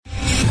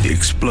the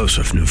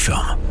explosive new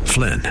film,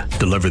 Flynn,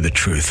 deliver the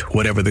truth,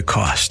 whatever the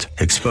cost,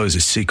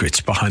 exposes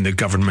secrets behind the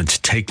government's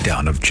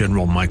takedown of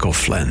General Michael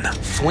Flynn.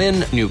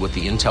 Flynn knew what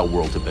the intel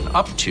world had been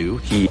up to.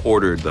 He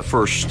ordered the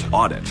first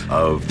audit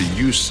of the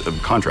use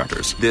of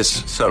contractors.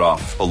 This set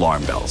off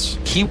alarm bells.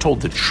 He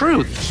told the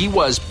truth. He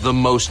was the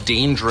most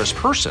dangerous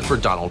person for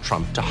Donald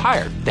Trump to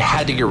hire. They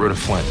had to get rid of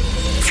Flynn.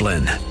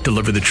 Flynn,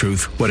 deliver the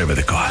truth, whatever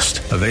the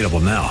cost. Available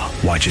now.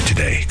 Watch it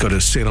today. Go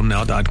to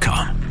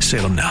salemnow.com.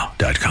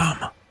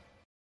 salemnow.com.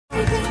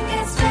 Everything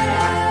gets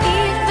better,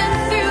 even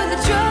through the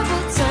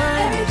troubled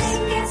times.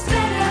 Everything gets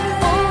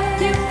better.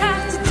 All you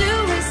have to do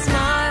is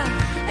smile.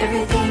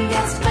 Everything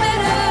gets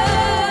better.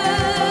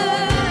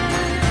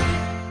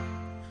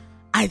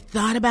 I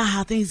thought about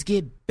how things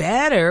get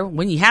better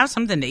when you have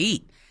something to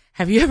eat.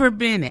 Have you ever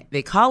been,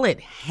 they call it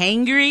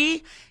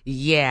hangry?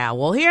 Yeah,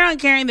 well, here on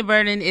Carrying the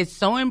Burden, it's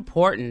so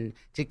important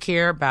to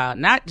care about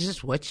not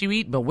just what you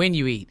eat, but when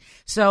you eat.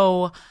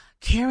 So,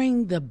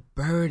 carrying the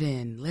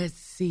burden, let's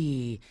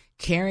see,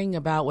 caring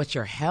about what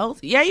your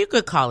health, yeah, you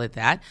could call it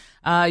that.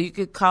 You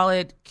could call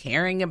it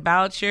caring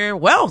about your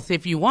wealth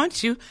if you want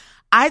to.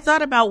 I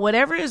thought about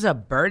whatever is a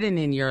burden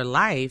in your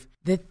life.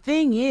 The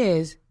thing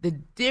is, the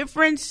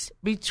difference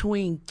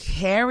between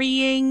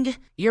carrying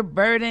your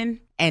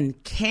burden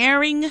and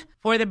caring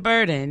for the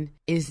burden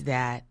is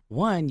that,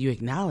 one, you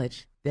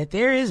acknowledge that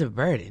there is a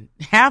burden.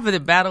 Half of the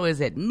battle is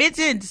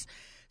admittance.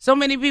 So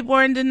many people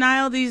are in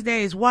denial these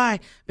days. Why?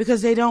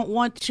 Because they don't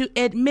want to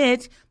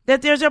admit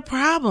that there's a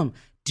problem.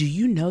 Do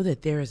you know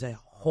that there is a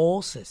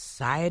whole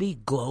society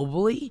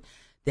globally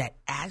that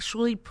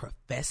actually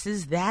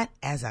professes that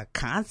as a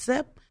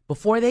concept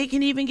before they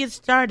can even get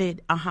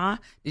started?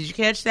 Did you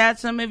catch that?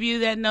 Some of you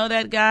that know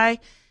that guy?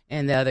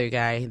 And the other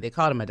guy, they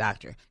called him a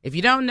doctor. If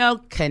you don't know,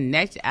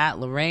 connect at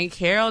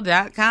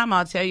LorraineCarroll.com.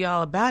 I'll tell you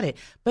all about it.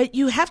 But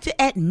you have to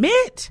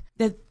admit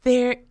that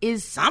there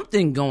is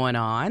something going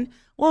on.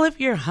 Well, if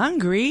you're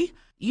hungry,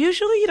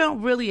 usually you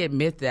don't really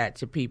admit that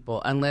to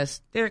people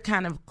unless they're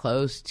kind of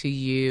close to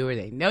you or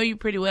they know you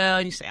pretty well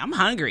and you say, I'm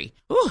hungry.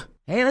 Ooh,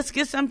 hey, let's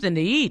get something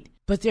to eat.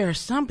 But there are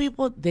some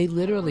people, they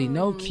literally,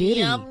 no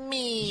kidding.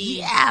 Yummy.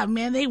 Yeah,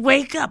 man, they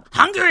wake up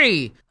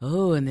hungry.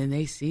 Oh, and then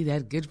they see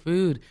that good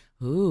food.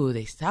 Ooh,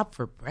 they stop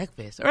for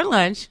breakfast or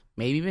lunch,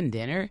 maybe even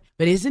dinner.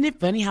 But isn't it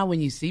funny how when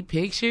you see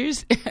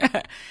pictures,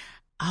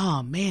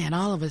 oh man,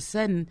 all of a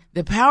sudden,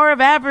 the power of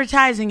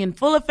advertising in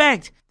full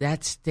effect.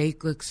 That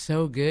steak looks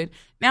so good.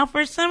 Now,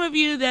 for some of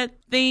you that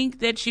think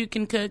that you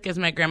can cook, as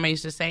my grandma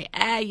used to say,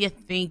 you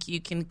think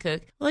you can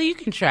cook. Well, you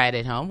can try it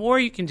at home,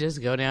 or you can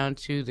just go down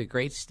to the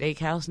great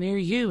steakhouse near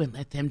you and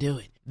let them do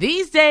it.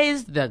 These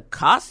days, the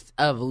cost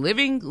of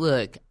living,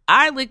 look,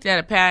 I looked at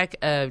a pack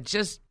of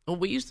just what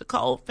we used to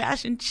call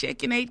old-fashioned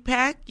chicken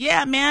 8-pack.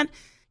 Yeah, man,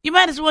 you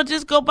might as well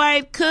just go buy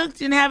it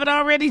cooked and have it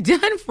already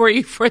done for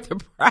you for the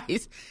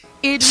price.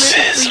 It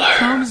literally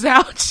comes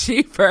out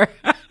cheaper.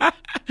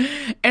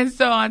 And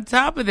so on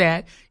top of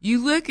that,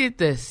 you look at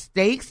the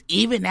steaks,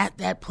 even at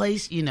that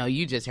place,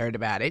 you just heard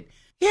about it.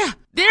 Yeah,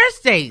 their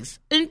steaks.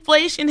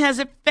 Inflation has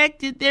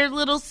affected their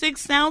little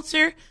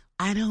 6-ouncer.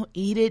 I don't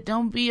eat it.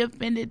 Don't be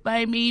offended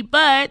by me.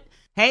 But,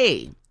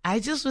 hey, I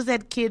just was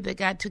that kid that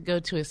got to go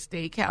to a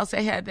steakhouse.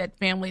 I had that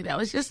family that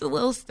was just a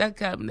little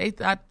stuck up, and they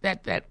thought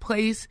that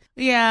place,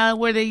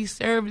 where they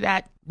served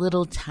that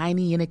little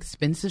tiny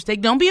inexpensive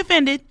steak, don't be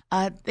offended.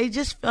 They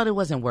just felt it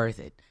wasn't worth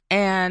it.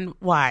 And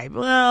why?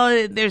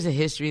 Well, there's a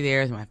history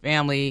there with my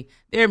family.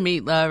 They're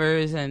meat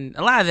lovers, and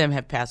a lot of them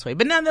have passed away.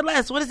 But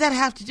nonetheless, what does that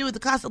have to do with the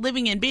cost of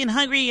living and being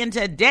hungry and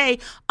today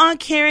on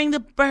carrying the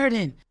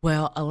burden?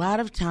 Well, a lot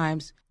of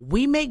times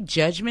we make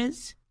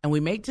judgments and we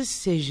make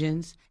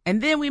decisions,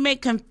 and then we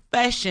make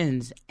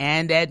confessions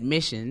and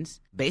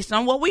admissions based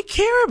on what we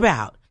care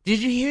about.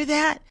 Did you hear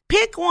that?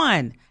 Pick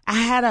one. I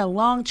had a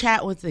long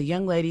chat with a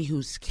young lady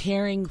who's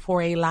caring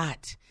for a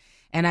lot.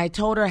 And I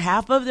told her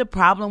half of the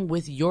problem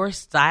with your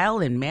style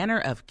and manner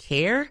of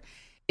care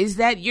is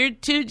that you're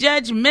too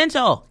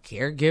judgmental.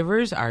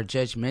 Caregivers are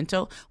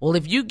judgmental. Well,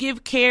 if you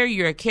give care,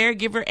 you're a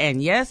caregiver.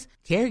 And yes,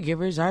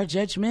 caregivers are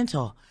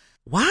judgmental.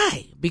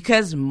 Why?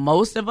 Because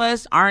most of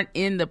us aren't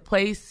in the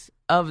place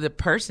of the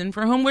person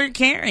for whom we're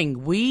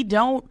caring. We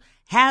don't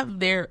have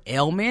their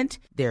ailment,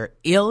 their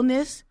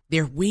illness,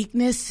 their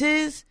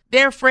weaknesses,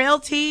 their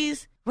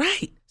frailties.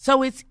 Right.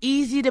 So it's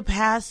easy to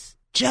pass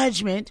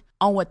judgment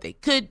on what they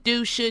could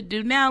do, should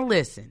do. Now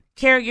listen,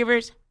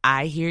 caregivers,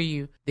 I hear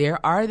you.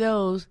 There are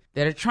those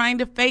that are trying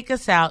to fake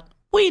us out.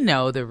 We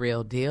know the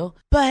real deal.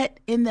 But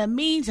in the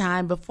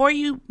meantime, before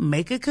you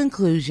make a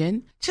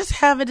conclusion, just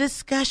have a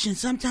discussion.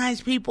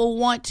 Sometimes people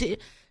want to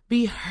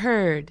be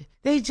heard.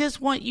 They just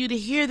want you to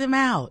hear them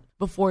out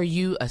before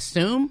you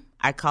assume.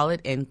 I call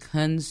it and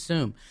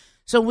consume.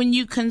 So when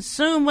you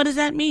consume, what does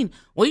that mean?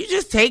 Well, you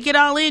just take it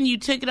all in. You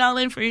took it all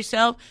in for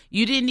yourself.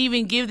 You didn't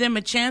even give them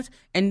a chance.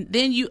 And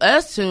then you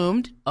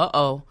assumed,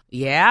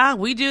 yeah,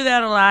 we do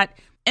that a lot.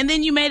 And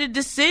then you made a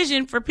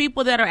decision for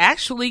people that are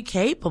actually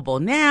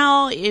capable.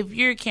 Now, if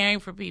you're caring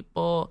for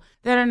people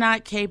that are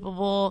not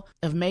capable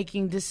of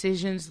making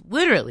decisions,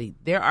 literally,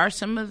 there are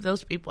some of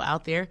those people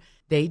out there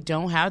they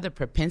don't have the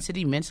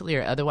propensity mentally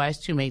or otherwise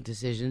to make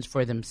decisions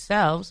for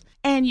themselves,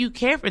 and you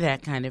care for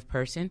that kind of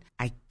person,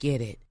 I get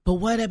it. But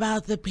what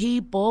about the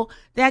people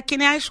that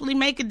can actually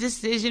make a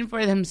decision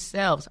for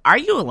themselves? Are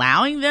you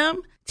allowing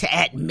them to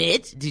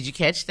admit, did you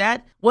catch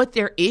that, what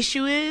their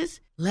issue is?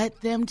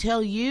 Let them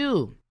tell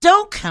you.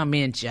 Don't come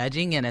in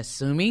judging and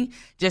assuming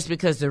just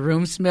because the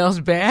room smells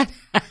bad.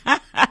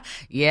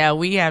 Yeah,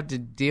 we have to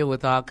deal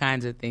with all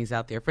kinds of things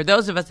out there for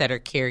those of us that are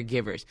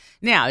caregivers.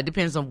 Now, it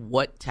depends on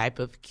what type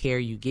of care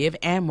you give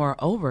and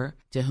moreover,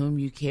 to whom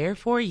you care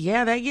for.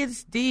 Yeah, that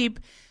gets deep.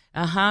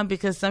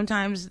 Because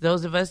sometimes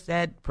those of us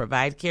that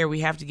provide care, we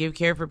have to give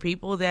care for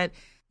people that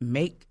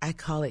make, I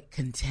call it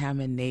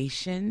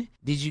contamination.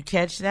 Did you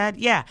catch that?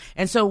 Yeah.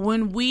 And so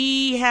when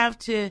we have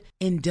to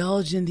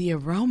indulge in the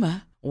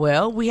aroma,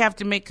 well, we have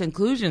to make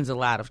conclusions a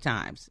lot of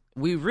times.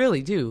 We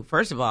really do.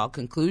 First of all,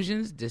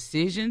 conclusions,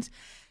 decisions,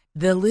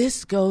 the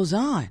list goes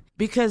on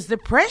because the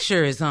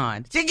pressure is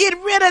on to get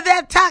rid of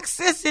that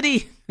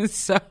toxicity.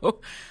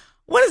 So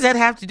what does that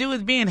have to do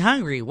with being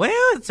hungry?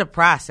 Well, it's a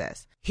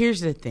process.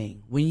 Here's the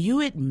thing. When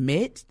you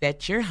admit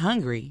that you're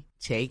hungry,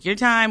 take your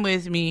time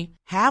with me.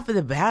 Half of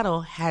the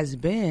battle has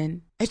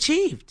been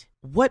achieved.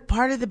 What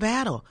part of the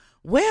battle?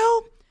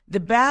 Well, the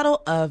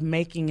battle of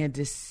making a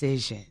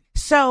decision.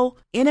 So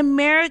in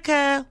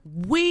America,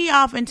 we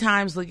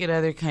oftentimes look at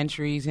other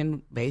countries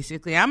and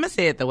basically, I'm going to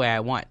say it the way I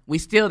want. We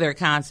steal their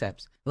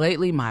concepts.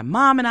 Lately, my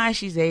mom and I,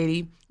 she's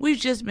 80, we've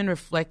just been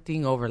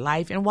reflecting over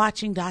life and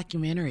watching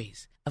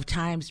documentaries of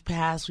times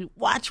past. We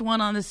watched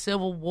one on the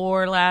Civil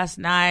War last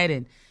night,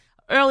 and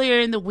earlier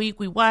in the week,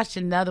 we watched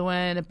another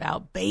one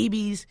about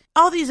babies.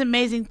 All these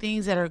amazing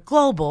things that are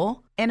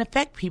global and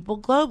affect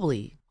people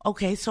globally.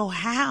 Okay, so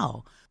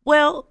how?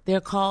 Well,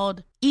 they're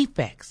called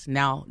effects.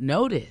 Now,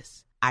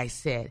 notice I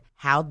said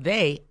how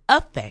they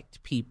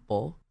affect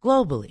people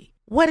globally.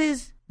 What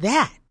is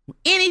that?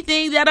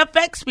 Anything that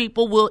affects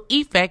people will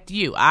affect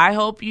you. I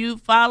hope you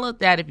followed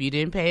that. If you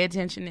didn't pay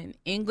attention in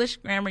English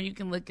grammar, you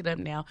can look it up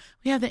now.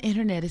 We have the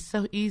internet. It's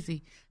so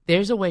easy.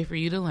 There's a way for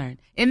you to learn.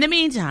 In the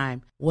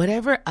meantime,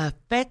 whatever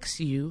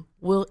affects you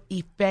will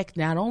affect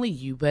not only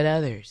you, but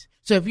others.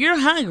 So if you're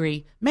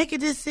hungry, make a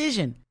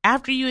decision.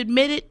 After you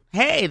admit it,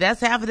 hey,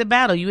 that's half of the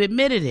battle. You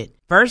admitted it.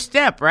 First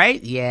step,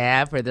 right?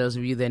 Yeah, for those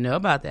of you that know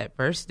about that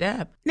first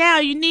step. Now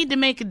you need to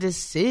make a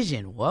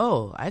decision.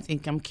 Whoa, I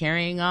think I'm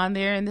carrying on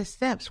there in the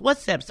steps. What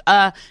steps?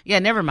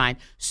 Never mind.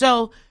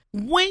 So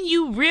when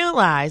you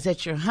realize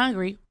that you're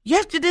hungry, you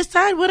have to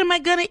decide, what am I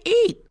going to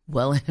eat?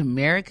 Well, in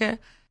America,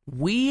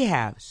 we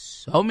have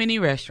so many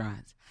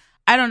restaurants.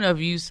 I don't know if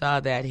you saw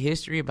that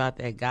history about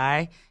that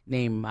guy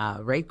named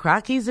Ray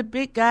Kroc. He's a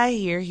big guy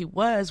here. He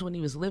was when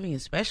he was living,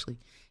 especially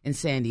in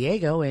San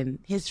Diego, and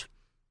his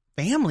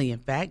family, in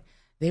fact,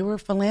 they were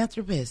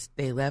philanthropists.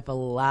 They left a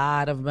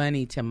lot of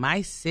money to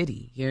my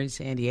city here in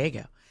San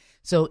Diego.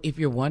 So if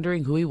you're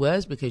wondering who he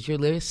was because you're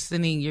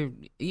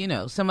listening,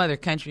 some other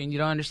country and you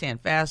don't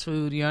understand fast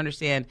food, you don't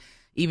understand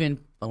even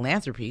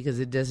philanthropy because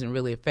it doesn't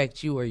really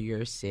affect you or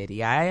your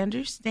city. I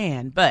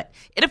understand, but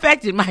it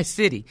affected my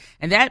city.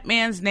 And that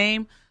man's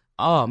name,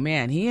 oh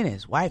man, he and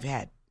his wife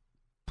had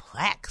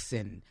plaques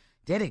and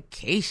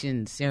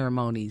dedication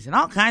ceremonies and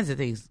all kinds of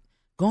things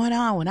going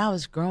on when I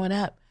was growing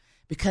up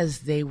because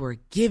they were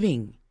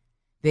giving.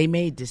 They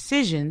made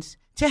decisions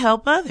to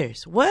help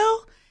others.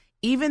 Well,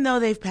 even though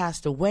they've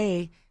passed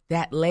away,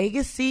 that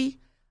legacy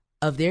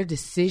of their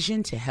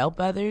decision to help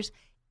others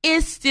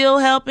is still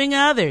helping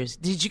others.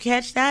 Did you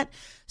catch that?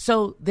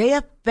 So they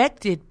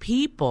affected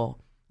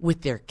people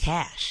with their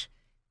cash.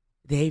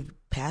 They've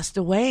passed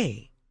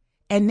away.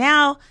 And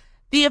now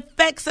the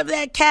effects of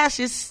that cash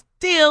is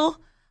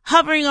still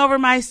hovering over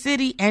my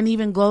city and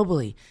even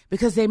globally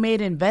because they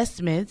made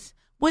investments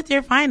with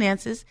their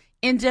finances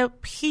into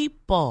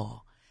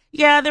people.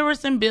 Yeah, there were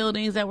some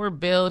buildings that were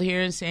built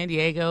here in San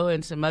Diego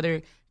and some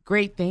other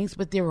great things,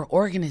 but there were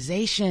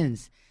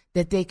organizations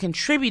that they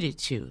contributed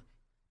to.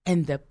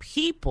 And the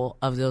people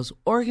of those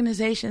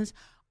organizations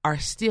are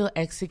still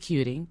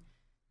executing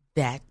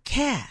that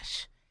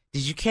cash.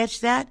 Did you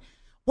catch that?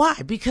 Why?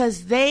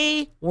 Because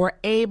they were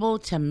able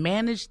to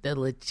manage the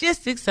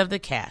logistics of the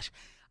cash.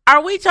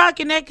 Are we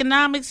talking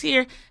economics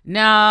here?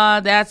 No,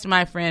 that's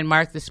my friend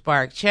Mark the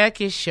Spark. Check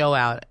his show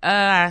out.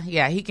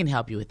 He can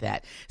help you with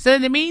that. So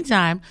in the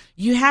meantime,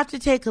 you have to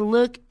take a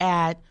look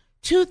at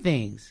two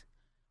things.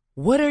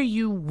 What are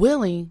you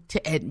willing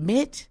to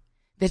admit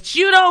that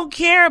you don't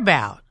care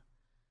about?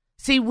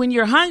 See, when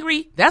you're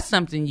hungry, that's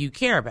something you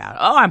care about.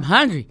 Oh, I'm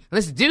hungry.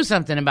 Let's do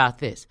something about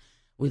this.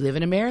 We live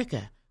in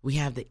America. We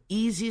have the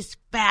easiest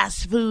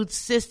fast food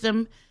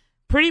system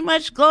pretty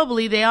much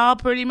globally. They all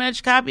pretty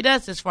much copied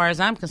us as far as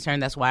I'm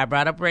concerned. That's why I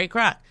brought up Ray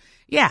Kroc.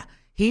 Yeah,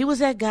 he was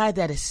that guy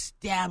that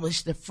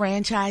established the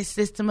franchise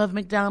system of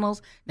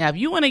McDonald's. Now, if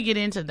you want to get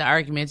into the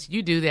arguments,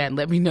 you do that and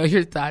let me know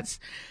your thoughts.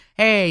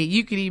 Hey,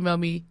 you can email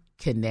me,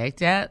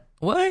 connect at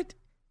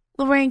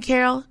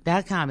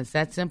LorraineCarroll.com. It's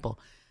that simple.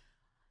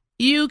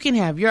 You can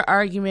have your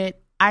argument.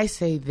 I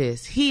say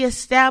this. He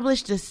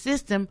established a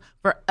system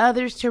for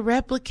others to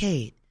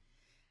replicate.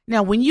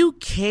 Now, when you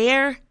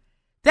care,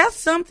 That's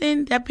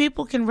something that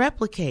people can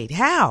replicate.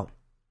 How?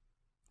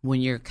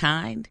 When you're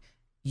kind,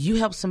 you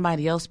help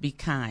somebody else be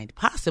kind,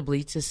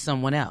 possibly to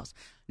someone else.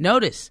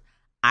 Notice,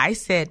 I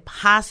said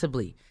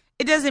possibly.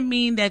 It doesn't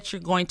mean that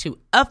you're going to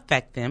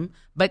affect them,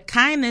 but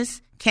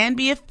kindness can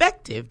be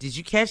effective. Did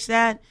you catch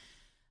that?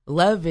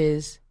 Love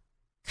is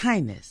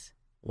kindness.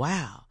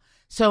 Wow.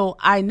 So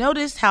I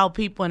noticed how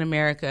people in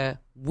America,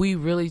 we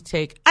really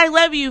take I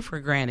love you for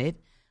granted.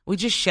 We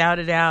just shout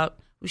it out.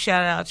 We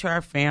shout it out to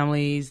our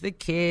families, the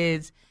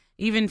kids,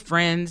 even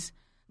friends.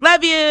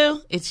 Love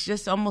you. It's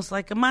just almost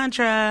like a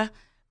mantra.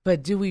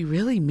 But do we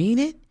really mean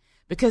it?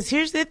 Because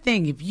here's the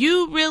thing. If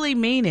you really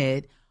mean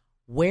it,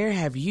 where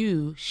have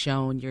you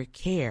shown your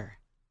care?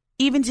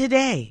 Even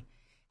today,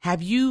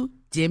 have you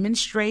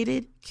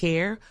demonstrated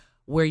care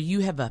where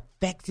you have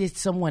affected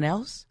someone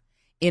else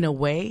in a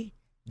way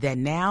that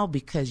now,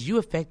 because you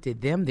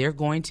affected them, they're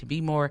going to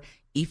be more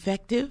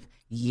effective?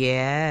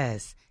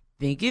 Yes.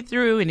 Think it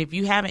through. And if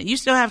you haven't, you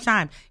still have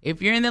time.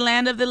 If you're in the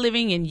land of the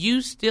living and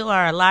you still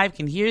are alive,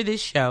 can hear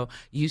this show,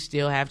 you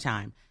still have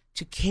time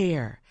to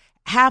care.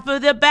 Half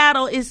of the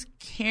battle is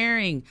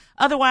caring.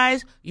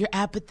 Otherwise, you're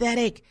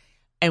apathetic.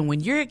 And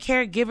when you're a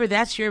caregiver,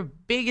 that's your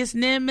biggest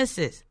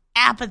nemesis,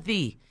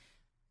 apathy.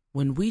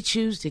 When we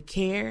choose to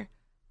care,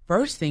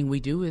 first thing we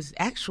do is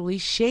actually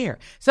share.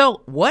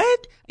 So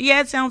what?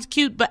 Yeah, it sounds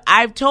cute, but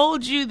I've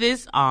told you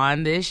this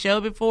on this show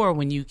before.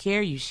 When you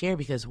care, you share,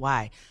 because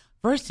why?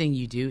 First thing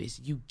you do is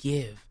you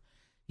give.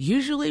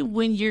 Usually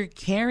when you're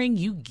caring,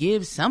 you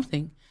give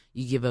something.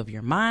 You give of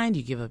your mind,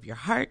 you give of your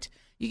heart,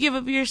 you give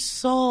of your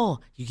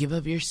soul, you give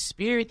of your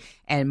spirit.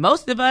 And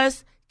most of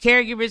us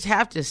caregivers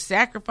have to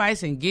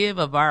sacrifice and give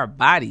of our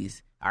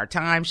bodies, our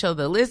time. So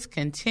the list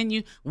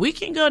continue. We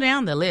can go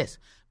down the list,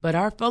 but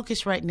our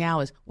focus right now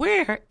is,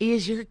 where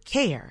is your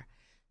care?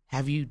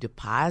 Have you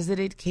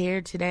deposited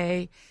care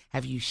today?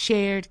 Have you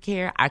shared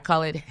care? I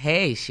call it,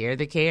 hey, share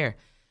the care.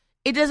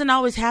 It doesn't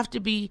always have to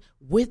be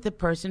with the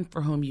person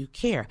for whom you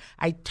care.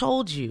 I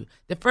told you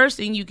the first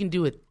thing you can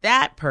do with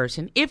that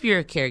person, if you're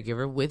a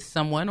caregiver with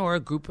someone or a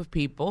group of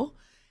people,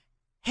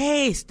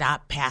 hey,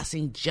 stop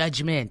passing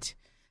judgment.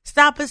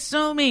 Stop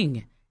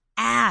assuming.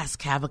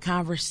 Ask, have a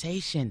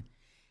conversation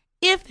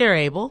if they're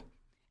able.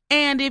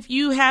 And if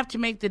you have to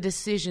make the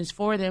decisions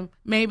for them,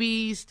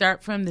 maybe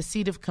start from the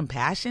seat of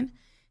compassion.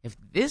 If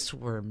this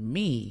were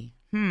me,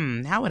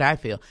 how would I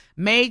feel?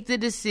 Make the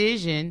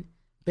decision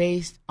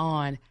based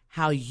on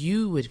how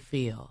you would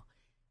feel.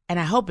 And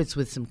I hope it's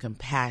with some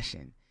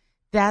compassion.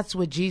 That's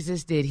what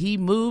Jesus did. He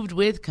moved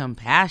with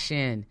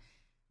compassion.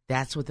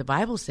 That's what the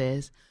Bible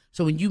says.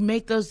 So when you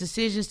make those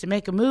decisions to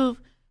make a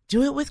move,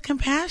 do it with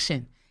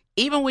compassion.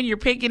 Even when you're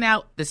picking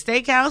out the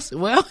steakhouse,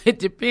 well, it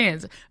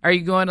depends. Are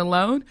you going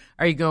alone?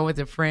 Are you going with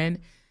a friend?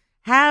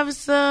 Have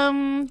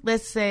some,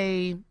 let's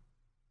say,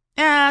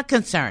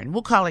 concern.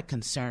 We'll call it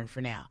concern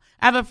for now.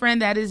 I have a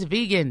friend that is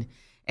vegan.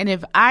 And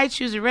if I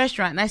choose a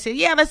restaurant and I say,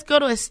 yeah, let's go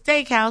to a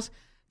steakhouse,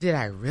 did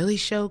I really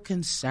show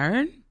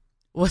concern?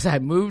 Was I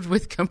moved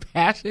with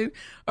compassion?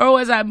 Or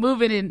was I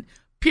moving in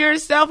pure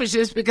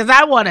selfishness because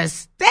I want a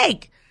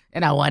steak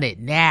and I want it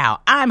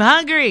now? I'm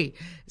hungry.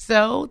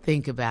 So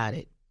think about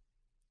it.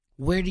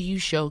 Where do you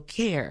show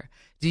care?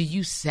 Do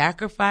you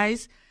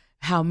sacrifice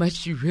how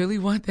much you really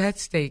want that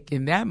steak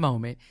in that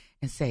moment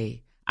and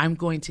say, I'm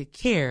going to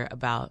care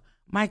about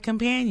my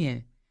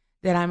companion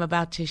that I'm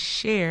about to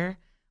share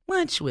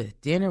lunch with,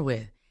 dinner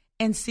with,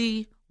 and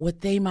see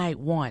what they might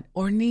want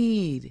or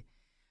need?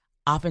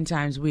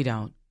 Oftentimes we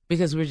don't,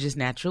 because we're just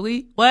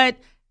naturally, what?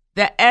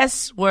 The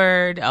S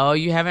word. Oh,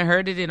 you haven't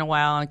heard it in a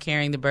while on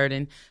Carrying the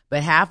Burden.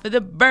 But half of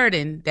the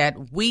burden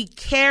that we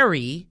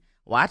carry,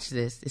 watch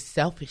this, is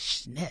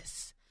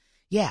selfishness.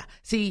 Yeah,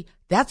 see,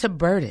 that's a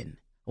burden.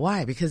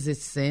 Why? Because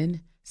it's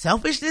sin.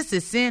 Selfishness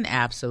is sin,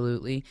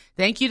 absolutely.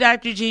 Thank you,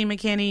 Dr. Gene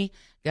McKinney.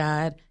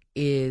 God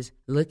is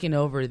looking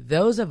over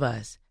those of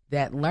us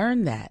that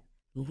learn that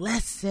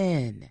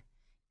lesson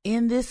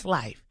in this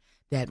life,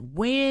 that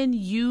when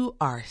you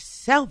are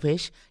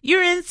selfish,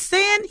 you're in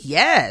sin.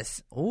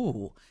 Yes.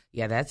 Oh,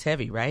 yeah, that's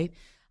heavy, right?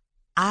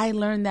 I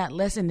learned that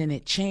lesson and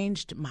it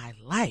changed my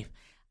life.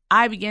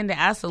 I began to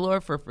ask the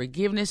Lord for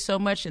forgiveness so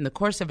much in the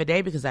course of a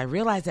day because I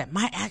realized that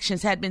my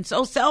actions had been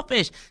so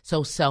selfish,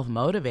 so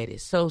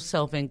self-motivated, so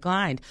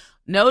self-inclined.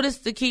 Notice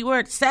the key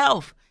word,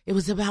 self. It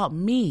was about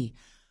me.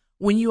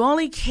 When you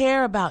only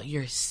care about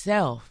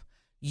yourself,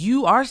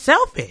 you are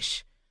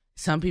selfish.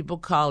 Some people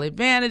call it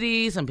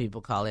vanity. Some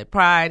people call it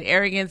pride,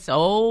 arrogance.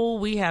 Oh,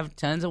 we have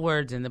tons of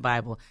words in the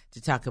Bible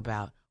to talk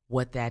about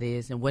what that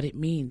is and what it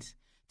means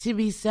to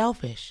be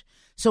selfish.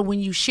 So when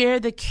you share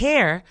the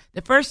care,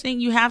 the first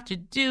thing you have to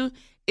do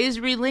is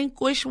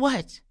relinquish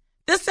what?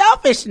 The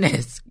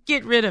selfishness.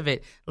 Get rid of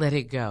it. Let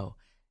it go.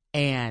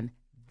 And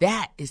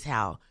that is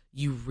how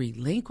you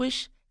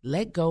relinquish,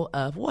 let go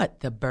of what?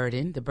 The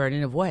burden. The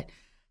burden of what?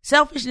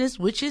 Selfishness,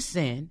 which is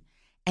sin.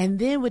 And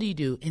then what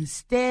do?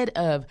 Instead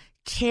of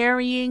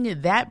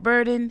carrying that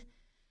burden,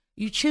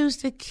 you choose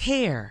to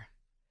care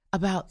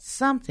about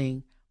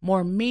something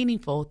more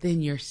meaningful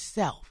than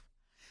yourself.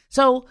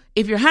 So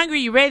if you're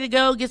hungry, you're ready to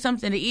go, get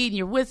something to eat, and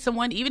you're with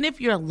someone, even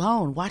if you're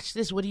alone, watch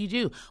this. What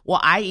do?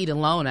 Well, I eat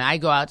alone and I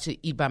go out to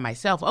eat by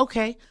myself.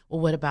 Okay. Well,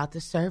 what about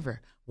the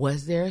server?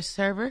 Was there a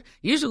server?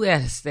 Usually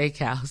at a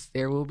steakhouse,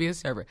 there will be a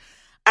server.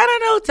 I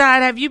don't know,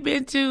 Todd. Have you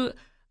been to,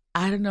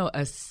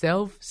 a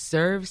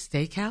self-serve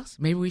steakhouse?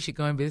 Maybe we should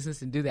go in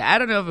business and do that. I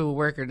don't know if it will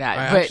work or not.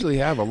 I actually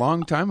have a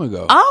long time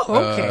ago.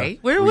 Oh, okay.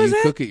 Where was you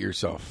it? Cook it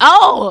yourself.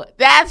 Oh,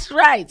 that's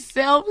right.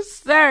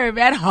 Self-serve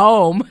at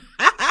home.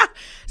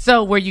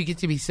 So where you get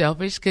to be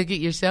selfish, cook it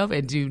yourself,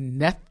 and do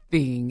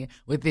nothing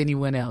with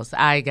anyone else.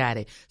 I got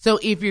it. So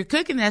if you're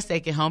cooking that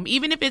steak at home,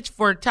 even if it's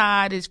for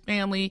Todd, his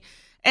family,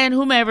 and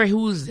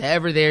who's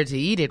ever there to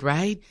eat it,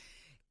 right?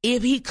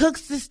 If he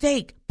cooks the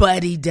steak,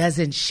 but he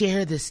doesn't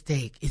share the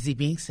steak, is he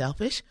being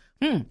selfish?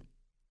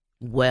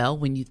 Well,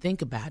 when you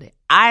think about it,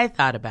 I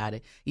thought about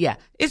it. Yeah,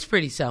 it's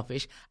pretty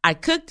selfish. I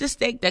cooked a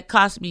steak that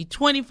cost me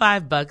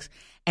 $25,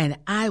 and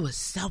I was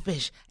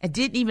selfish and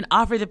didn't even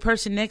offer the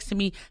person next to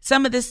me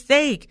some of the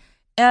steak.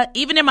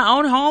 Even in my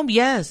own home,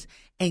 yes.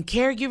 And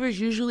caregivers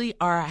usually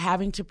are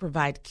having to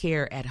provide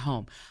care at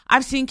home.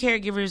 I've seen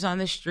caregivers on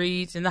the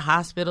streets, in the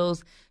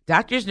hospitals.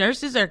 Doctors,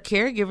 nurses are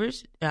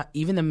caregivers,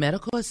 even the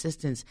medical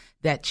assistants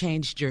that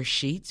changed your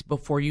sheets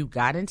before you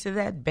got into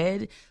that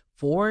bed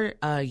for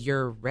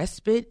your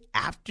respite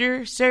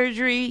after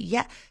surgery.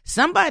 Yeah,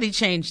 somebody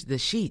changed the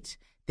sheets.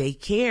 They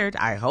cared,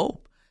 I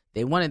hope.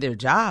 They wanted their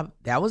job.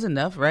 That was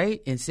enough,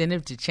 right?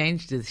 Incentive to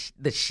change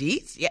the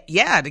sheets?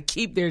 Yeah, to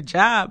keep their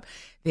job.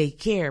 They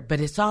care,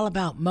 but it's all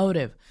about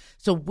motive.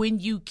 So when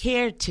you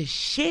care to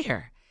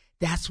share,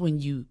 that's when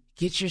you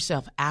get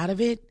yourself out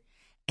of it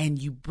and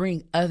you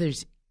bring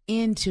others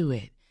into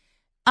it.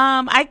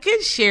 I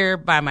could share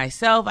by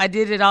myself. I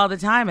did it all the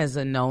time as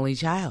an only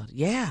child.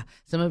 Yeah,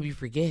 some of you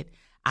forget.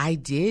 I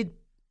did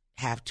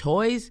have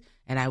toys,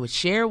 and I would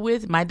share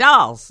with my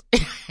dolls.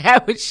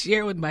 I would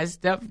share with my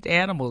stuffed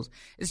animals,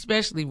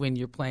 especially when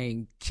you're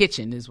playing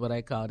kitchen is what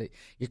I called it.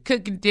 You're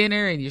cooking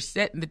dinner and you're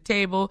setting the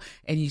table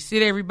and you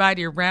sit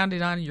everybody around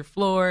it on your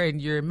floor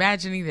and you're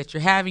imagining that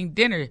you're having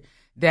dinner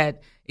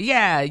that,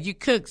 yeah, you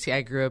cook. See,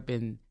 I grew up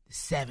in the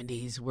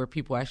 70s where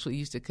people actually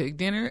used to cook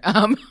dinner,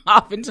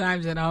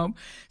 oftentimes at home.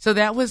 So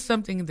that was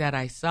something that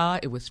I saw.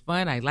 It was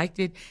fun. I liked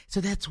it.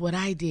 So that's what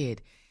I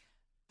did.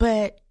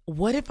 But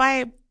what if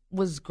I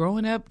was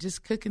growing up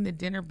just cooking the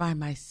dinner by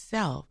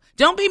myself?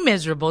 Don't be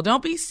miserable.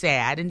 Don't be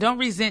sad. And don't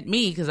resent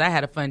me because I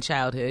had a fun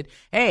childhood.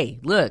 Hey,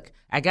 look,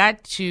 I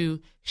got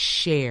to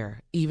share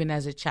even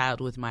as a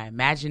child with my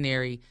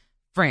imaginary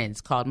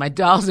friends called my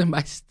dolls and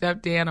my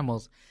stuffed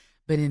animals.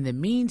 But in the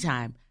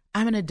meantime,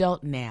 I'm an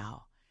adult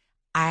now.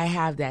 I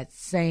have that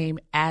same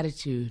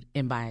attitude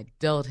in my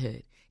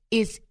adulthood.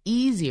 It's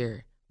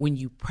easier when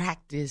you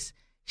practice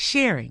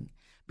sharing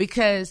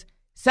because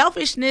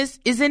selfishness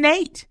is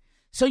innate.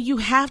 So you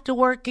have to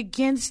work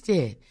against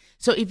it.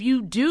 So if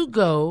you do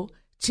go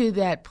to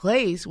that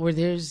place where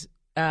there's,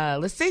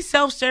 let's say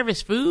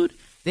self-service food,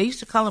 they used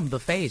to call them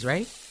buffets,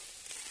 right?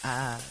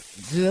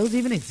 Do those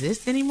even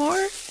exist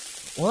anymore?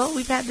 Well,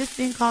 we've had this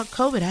thing called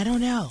COVID. I don't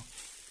know.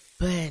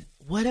 But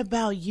what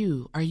about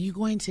you? Are you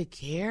going to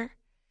care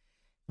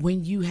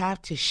when you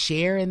have to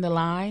share in the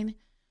line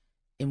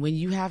and when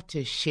you have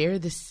to share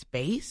the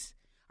space?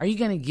 Are you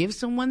going to give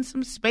someone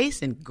some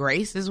space and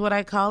grace is what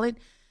I call it?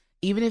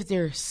 Even if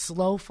they're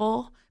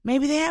slowful,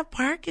 maybe they have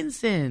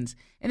Parkinson's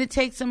and it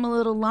takes them a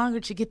little longer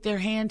to get their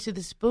hand to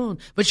the spoon.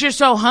 But you're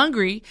so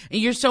hungry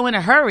and you're so in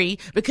a hurry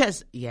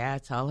because, yeah,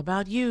 it's all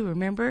about you.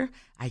 Remember,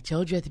 I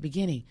told you at the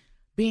beginning,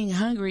 being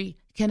hungry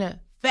can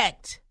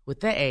affect,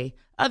 with the A,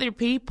 other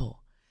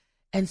people.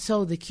 And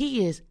so the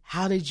key is,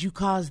 how did you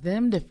cause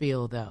them to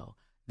feel, though?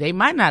 They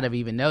might not have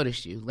even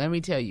noticed you. Let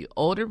me tell you,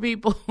 older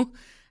people,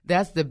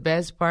 that's the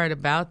best part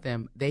about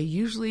them. They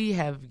usually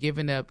have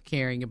given up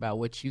caring about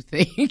what you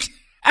think.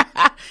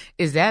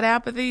 Is that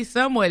apathy?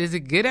 Somewhat. Is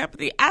it good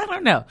apathy? I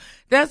don't know.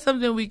 That's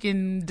something we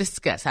can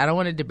discuss. I don't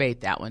want to debate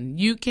that one.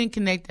 You can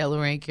connect at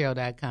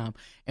LorraineCarroll.com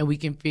and we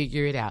can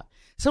figure it out.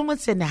 Someone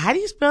said, now, how do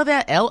you spell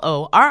that?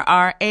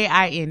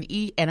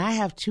 Lorraine. And I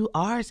have 2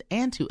 R's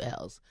and 2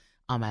 L's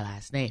on my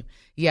last name.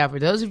 Yeah, for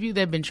those of you that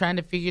have been trying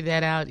to figure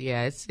that out,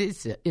 yeah,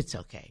 it's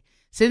okay.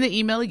 Send the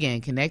email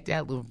again, connect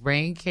at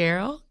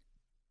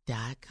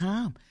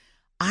LorraineCarroll.com.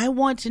 I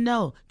want to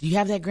know, do you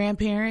have that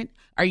grandparent?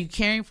 Are you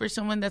caring for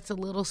someone that's a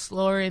little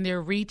slower in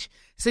their reach?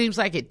 Seems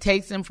like it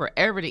takes them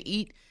forever to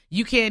eat.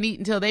 You can't eat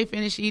until they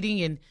finish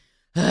eating and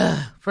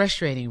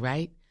frustrating,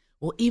 right?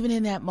 Well, even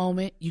in that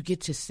moment, you get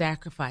to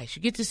sacrifice.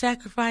 You get to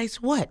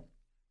sacrifice what?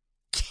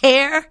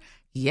 Care?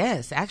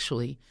 Yes,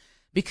 actually,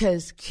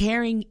 because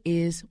caring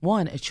is,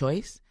 one, a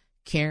choice.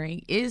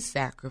 Caring is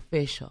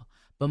sacrificial.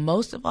 But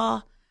most of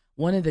all,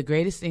 one of the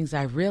greatest things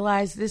I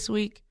realized this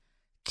week,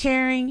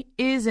 caring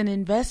is an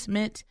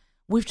investment.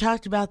 We've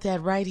talked about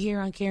that right here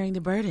on Carrying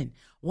the Burden.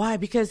 Why?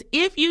 Because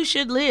if you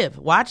should live,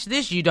 watch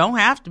this, you don't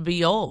have to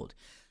be old.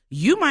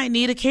 You might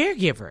need a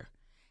caregiver.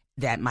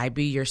 That might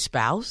be your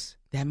spouse.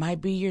 That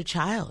might be your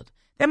child.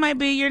 That might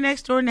be your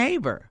next door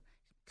neighbor.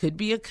 Could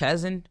be a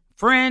cousin,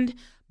 friend.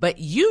 but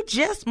you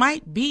just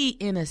might be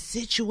in a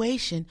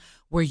situation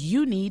where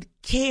you need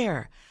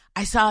care.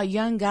 I saw a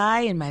young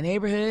guy in my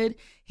neighborhood.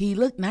 He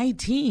looked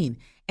 19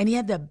 and he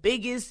had the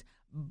biggest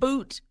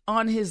boot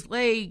on his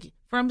leg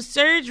from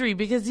surgery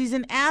because he's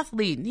an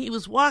athlete and he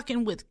was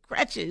walking with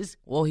crutches.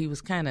 Well, he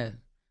was kind of,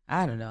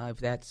 I don't know if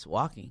that's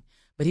walking,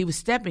 but he was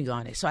stepping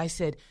on it. So I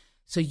said,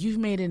 so you've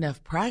made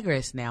enough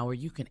progress now where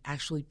you can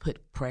actually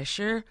put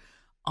pressure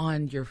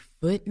on your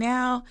foot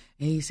now?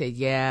 And he said,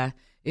 yeah,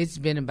 it's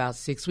been about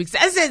 6 weeks.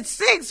 I said,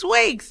 6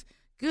 weeks?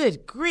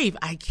 Good grief.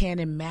 I can't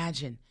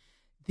imagine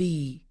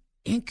the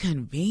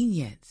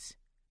inconvenience.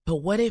 But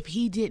what if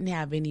he didn't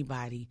have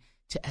anybody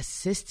to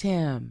assist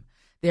him?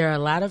 There are a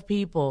lot of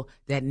people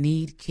that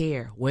need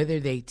care, whether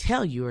they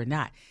tell you or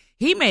not.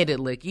 He made it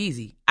look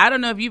easy. I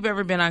don't know if you've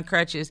ever been on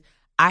crutches.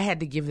 I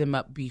had to give them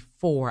up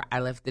before I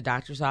left the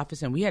doctor's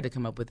office, and we had to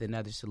come up with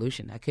another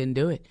solution. I couldn't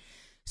do it.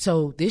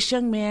 So this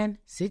young man,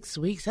 6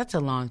 weeks, that's a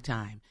long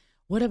time.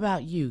 What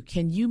about you?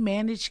 Can you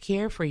manage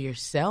care for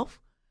yourself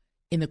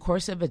in the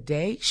course of a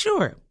day?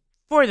 Sure,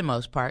 for the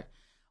most part.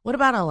 What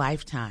about a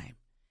lifetime?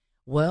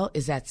 Well,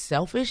 is that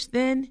selfish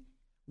then?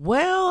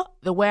 Well,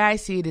 the way I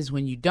see it is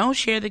when you don't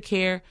share the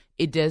care,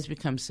 it does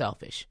become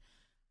selfish.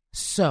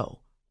 So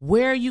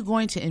where are you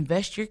going to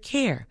invest your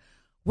care?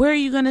 Where are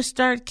you going to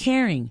start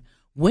caring?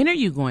 When are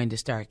you going to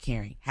start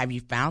caring? Have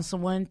you found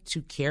someone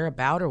to care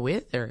about or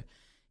with or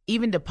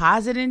even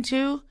deposit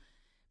into?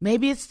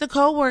 Maybe it's the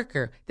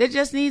coworker that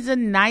just needs a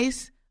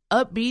nice,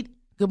 upbeat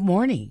good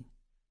morning.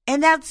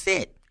 And that's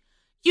it.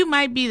 You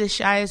might be the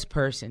shyest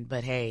person,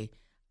 but hey,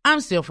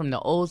 I'm still from the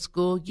old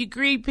school. You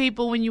greet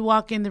people when you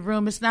walk in the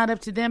room. It's not up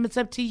to them. It's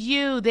up to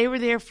you. They were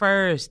there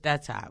first.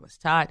 That's how I was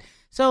taught.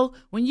 So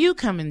when you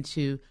come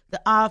into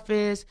the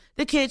office,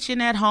 the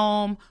kitchen, at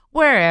home,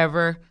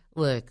 wherever,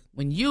 look,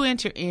 when you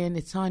enter in,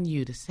 it's on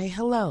you to say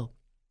hello.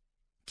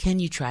 Can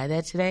you try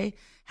that today?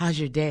 How's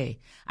your day?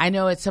 I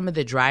know at some of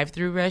the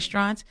drive-through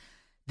restaurants,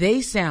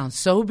 they sound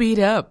so beat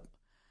up.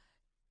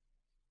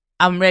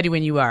 I'm ready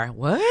when you are.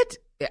 What?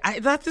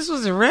 I thought this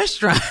was a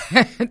restaurant.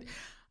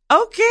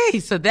 Okay,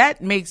 so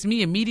that makes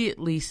me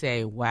immediately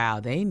say,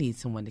 wow, they need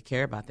someone to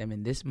care about them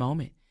in this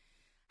moment.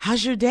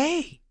 How's your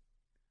day?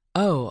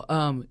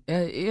 Oh,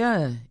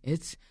 yeah,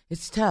 it's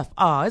tough.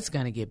 Oh, it's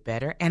going to get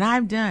better. And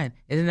I'm done.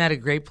 Isn't that a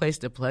great place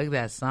to plug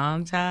that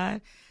song,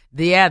 Todd?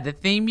 The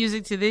theme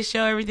music to this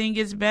show, Everything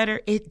Gets Better.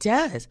 It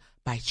does,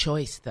 by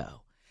choice,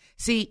 though.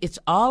 See, it's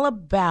all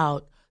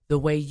about the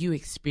way you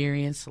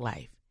experience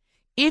life.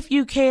 If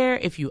you care,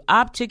 if you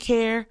opt to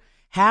care,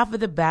 half of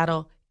the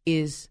battle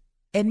is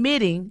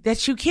admitting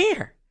that you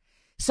care.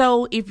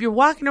 So if you're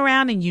walking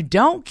around and you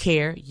don't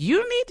care,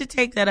 you need to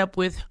take that up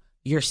with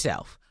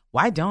yourself.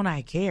 Why don't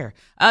I care?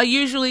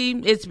 Usually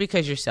it's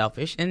because you're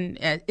selfish, and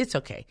it's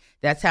okay.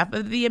 That's half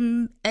of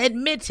the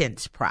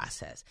admittance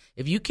process.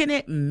 If you can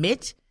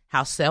admit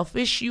how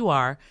selfish you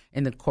are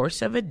in the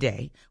course of a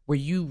day where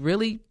you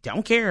really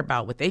don't care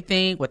about what they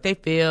think, what they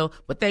feel,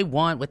 what they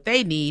want, what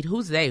they need,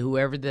 who's they,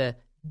 whoever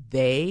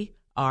they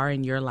are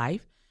in your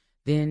life,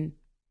 then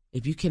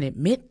if you can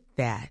admit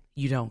that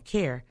you don't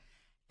care,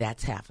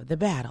 that's half of the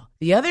battle.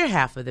 The other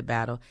half of the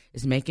battle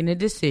is making a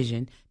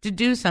decision to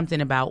do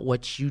something about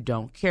what you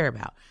don't care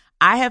about.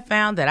 I have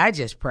found that I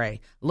just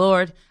pray,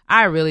 Lord,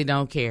 I really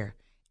don't care.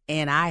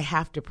 And I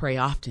have to pray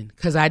often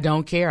because I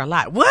don't care a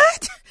lot.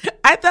 What?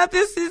 I thought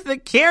this is the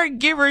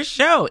caregiver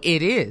show.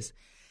 It is.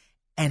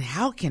 And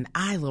how can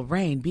I,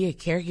 Lorraine, be a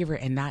caregiver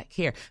and not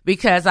care?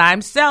 Because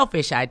I'm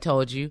selfish, I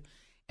told you.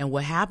 And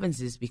what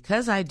happens is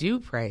because I do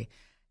pray,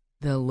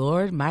 the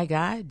Lord, my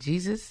God,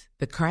 Jesus,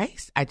 the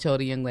Christ. I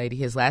told a young lady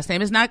his last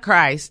name is not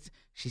Christ.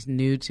 She's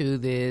new to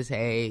this.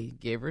 Hey,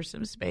 give her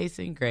some space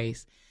and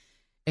grace.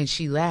 And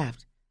she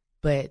laughed.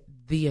 But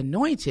the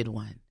anointed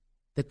one,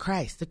 the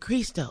Christ, the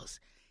Christos,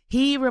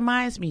 he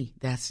reminds me,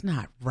 that's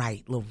not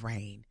right,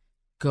 Lorraine.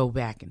 Go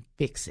back and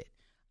fix it.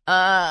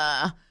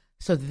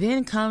 So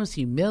then comes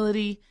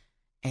humility,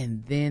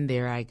 and then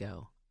there I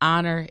go.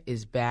 Honor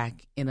is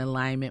back in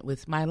alignment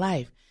with my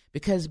life.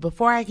 Because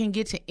before I can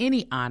get to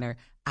any honor,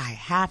 I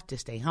have to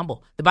stay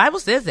humble. The Bible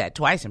says that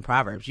twice in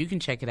Proverbs. You can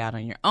check it out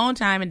on your own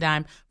time and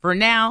dime. For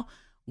now,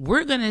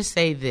 we're going to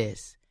say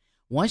this.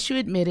 Once you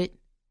admit it,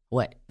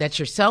 what? That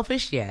you're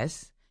selfish,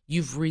 yes.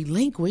 You've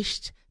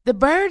relinquished the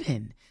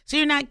burden. So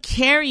you're not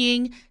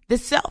carrying the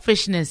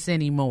selfishness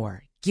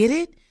anymore. Get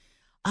it?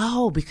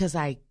 Oh, because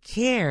I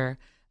care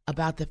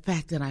about the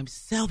fact that I'm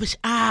selfish.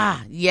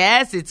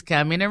 Yes, it's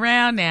coming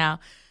around now.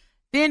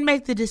 Then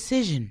make the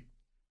decision.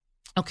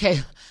 Okay,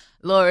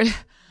 Lord,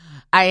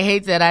 I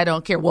hate that I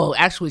don't care. Well,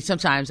 actually,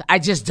 sometimes I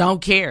just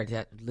don't care.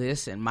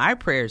 Listen, my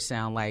prayers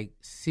sound like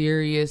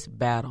serious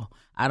battle.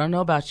 I don't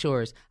know about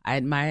yours. I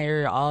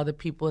admire all the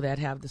people that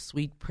have the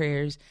sweet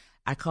prayers.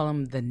 I call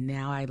them the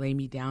now I lay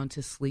me down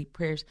to sleep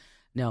prayers.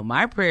 No,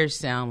 my prayers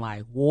sound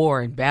like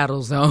war and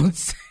battle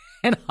zones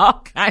and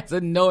all kinds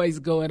of noise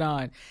going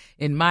on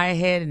in my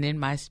head and in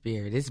my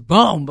spirit. It's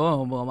boom,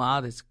 boom, boom,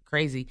 all this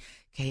crazy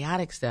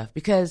chaotic stuff.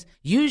 Because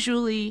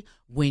usually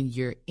when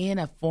you're in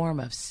a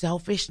form of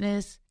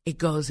selfishness, it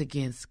goes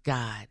against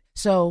God.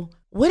 So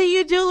what do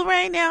you do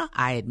right now?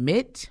 I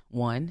admit,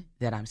 1,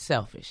 that I'm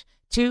selfish.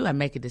 2, I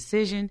make a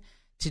decision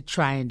to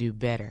try and do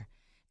better.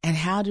 And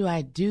how do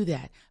I do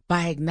that?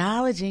 By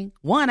acknowledging,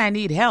 1, I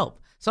need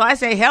help. So I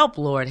say, help,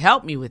 Lord,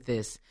 help me with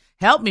this.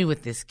 Help me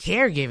with this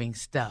caregiving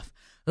stuff.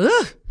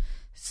 Ugh.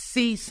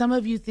 See, some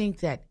of you think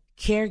that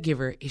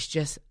caregiver is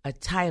just a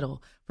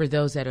title for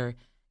those that are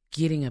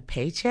getting a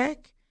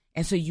paycheck.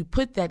 And so you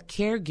put that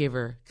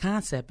caregiver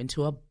concept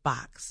into a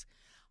box.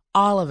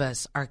 All of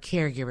us are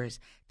caregivers.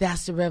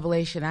 That's the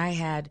revelation I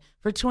had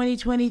for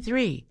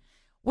 2023.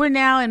 We're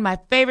now in my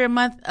favorite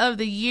month of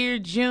the year,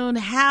 June.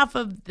 Half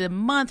of the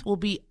month will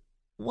be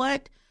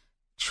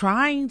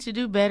trying to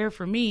do better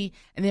for me.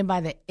 And then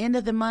by the end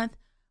of the month,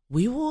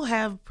 we will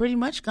have pretty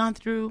much gone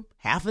through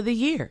half of the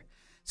year.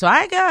 So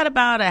I got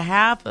about a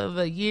half of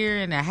a year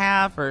and a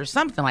half or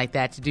something like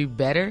that to do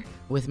better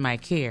with my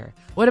care.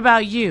 What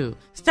about you?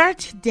 Start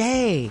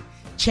today.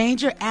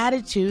 Change your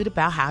attitude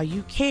about how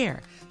you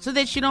care so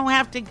that you don't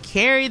have to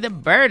carry the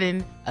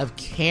burden of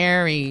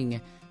caring,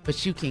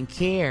 but you can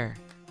care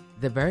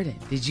the burden.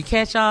 Did you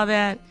catch all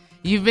that?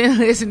 You've been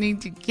listening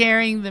to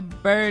Carrying the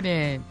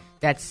Burden.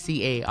 That's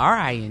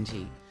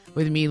CARING.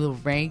 With me,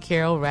 Lorraine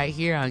Carroll, right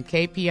here on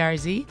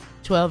KPRZ,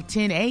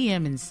 1210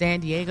 AM in San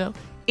Diego,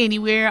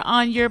 anywhere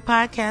on your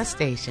podcast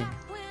station.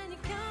 When you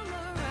come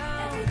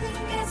around,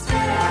 everything gets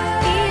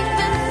better.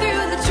 Even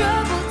through the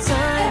troubled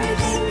times,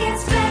 everything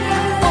gets better.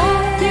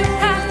 All you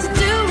have to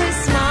do is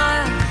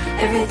smile.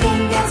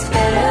 Everything gets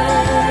better.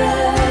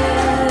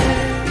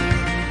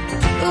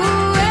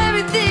 Ooh,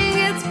 everything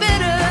gets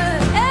better.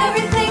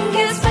 Everything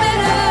gets better.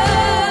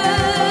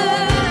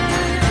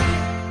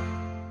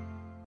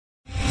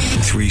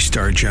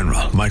 3-star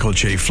General Michael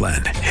J.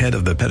 Flynn, head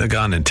of the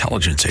Pentagon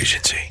Intelligence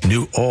Agency,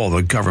 knew all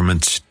the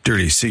government's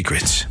dirty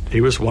secrets.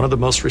 He was one of the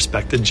most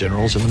respected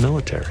generals in the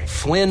military.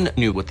 Flynn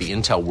knew what the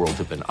intel world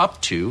had been up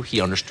to.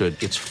 He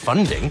understood its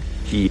funding.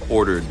 He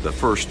ordered the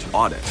first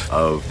audit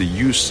of the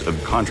use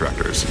of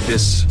contractors.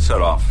 This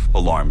set off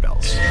alarm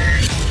bells.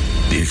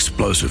 The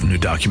explosive new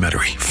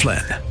documentary,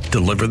 Flynn,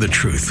 Deliver the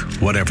Truth,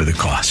 Whatever the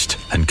Cost,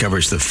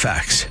 uncovers the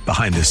facts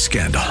behind this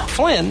scandal.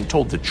 Flynn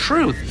told the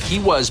truth. He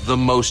was the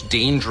most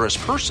dangerous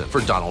person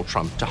for Donald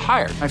Trump to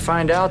hire. I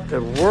find out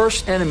the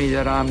worst enemy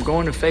that I'm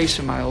going to face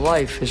in my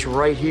life is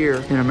right here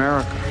in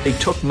America. They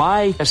took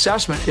my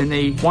assessment and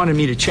they wanted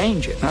me to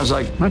change it. And I was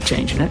like, I'm not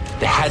changing it.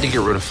 They had to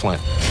get rid of Flynn.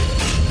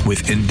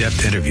 With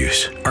in-depth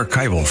interviews,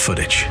 archival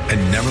footage,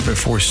 and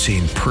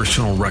never-before-seen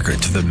personal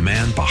records of the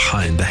man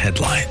behind the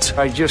headlines.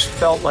 I just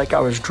felt like I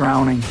was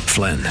drowning.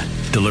 Flynn,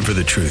 Deliver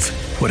the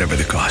Truth, Whatever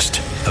the Cost.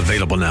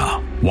 Available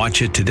now.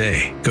 Watch it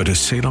today. Go to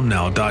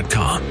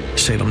salemnow.com.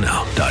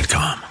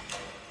 salemnow.com.